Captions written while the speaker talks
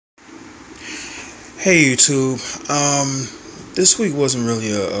Hey YouTube. This week wasn't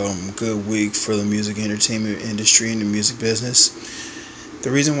really a good week for the music entertainment industry and the music business. The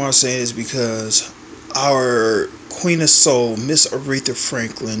reason why I say it is because our Queen of Soul, Miss Aretha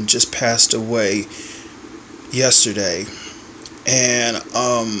Franklin, just passed away yesterday, and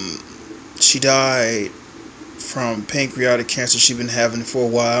she died from pancreatic cancer she'd been having for a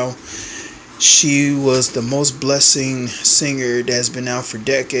while. She was the most blessing singer that's been out for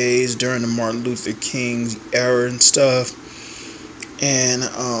decades during the Martin Luther King era and stuff. And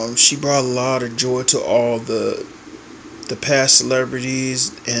she brought a lot of joy to all the past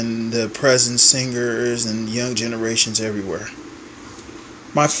celebrities and the present singers and young generations everywhere.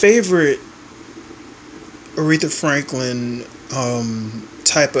 My favorite Aretha Franklin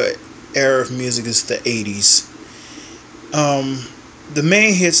type of era of music is the 80s. The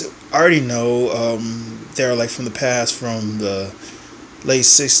main hits I already know. They're like from the past, from the late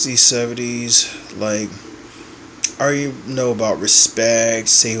 60s, 70s. Like, I already know about Respect,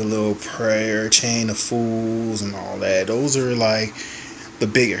 Say a Little Prayer, Chain of Fools, and all that. Those are like the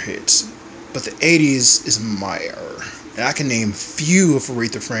bigger hits. But the 80s is my era. And I can name few of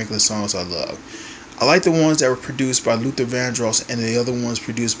Aretha Franklin's songs I love. I like the ones that were produced by Luther Vandross and the other ones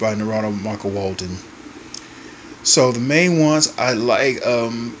produced by Narada Michael Walden. So the main ones I like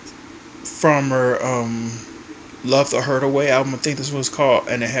from her Love the Hurt Away album, I think this was called,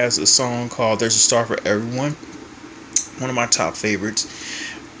 and it has a song called There's a Star for Everyone, one of my top favorites.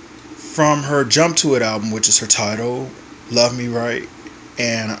 From her Jump to It album, which is her title, Love Me Right,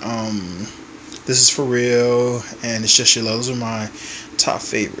 and This Is For Real, and It's Just Your Love. Those are my top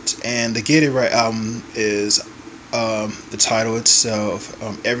favorites. And the Get It Right album is the title itself,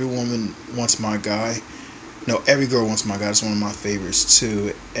 Every Woman Wants My Guy. No, Every Girl Wants My Guy. It's one of my favorites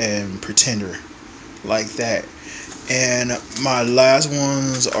too. And Pretender, like that. And my last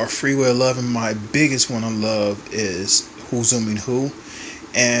ones are Freeway Love, and my biggest one I love is Who's Zooming Who.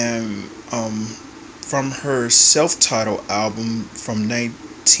 And from her self-titled album from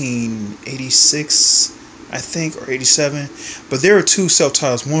 1986, I think, or 87. But there are two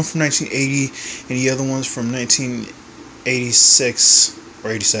self-titles, one from 1980 and the other one's from 1986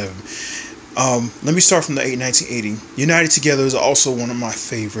 or 87. Let me start from the 1980. United Together is also one of my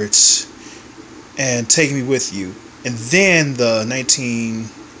favorites, and Take Me With You. And then the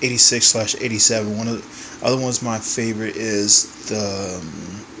 1986/87, one of the other ones my favorite is the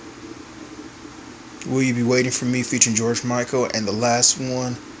Will You Be Waiting For Me featuring George Michael, and the last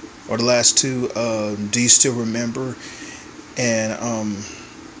one, or the last two, Do You Still Remember, and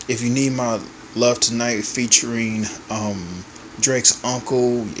If You Need My Love Tonight featuring Drake's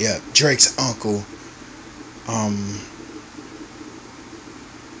uncle,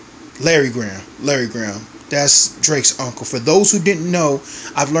 Larry Graham. That's Drake's uncle. For those who didn't know,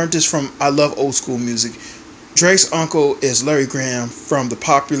 I've learned this from I Love Old School Music. Drake's uncle is Larry Graham from the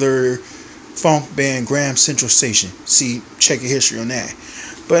popular funk band Graham Central Station. See, check your history on that.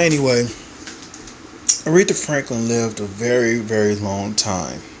 But anyway, Aretha Franklin lived a very, very long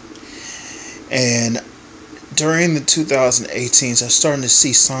time. And during the 2018s, I was starting to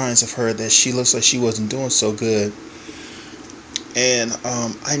see signs of her that she looks like she wasn't doing so good. And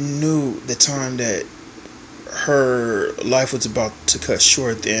I knew the time that her life was about to cut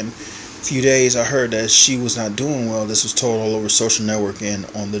short. Then a few days I heard that she was not doing well. This was told all over social network and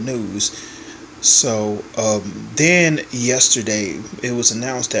on the news. So then yesterday it was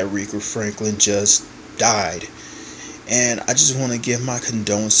announced that Aretha Franklin just died. And I just want to give my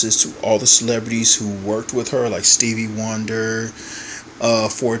condolences to all the celebrities who worked with her, like Stevie Wonder,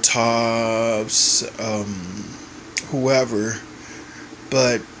 Four Tops, whoever.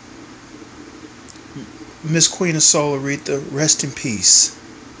 But Miss Queen of Soul Aretha, rest in peace.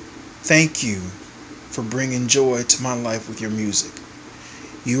 Thank you for bringing joy to my life with your music.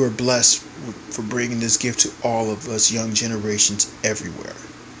 You are blessed for bringing this gift to all of us young generations everywhere.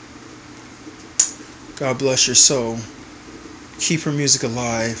 God bless your soul. Keep her music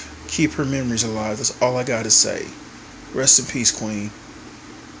alive. Keep her memories alive. That's all I got to say. Rest in peace, Queen.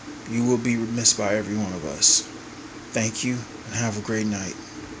 You will be missed by every one of us. Thank you, and have a great night.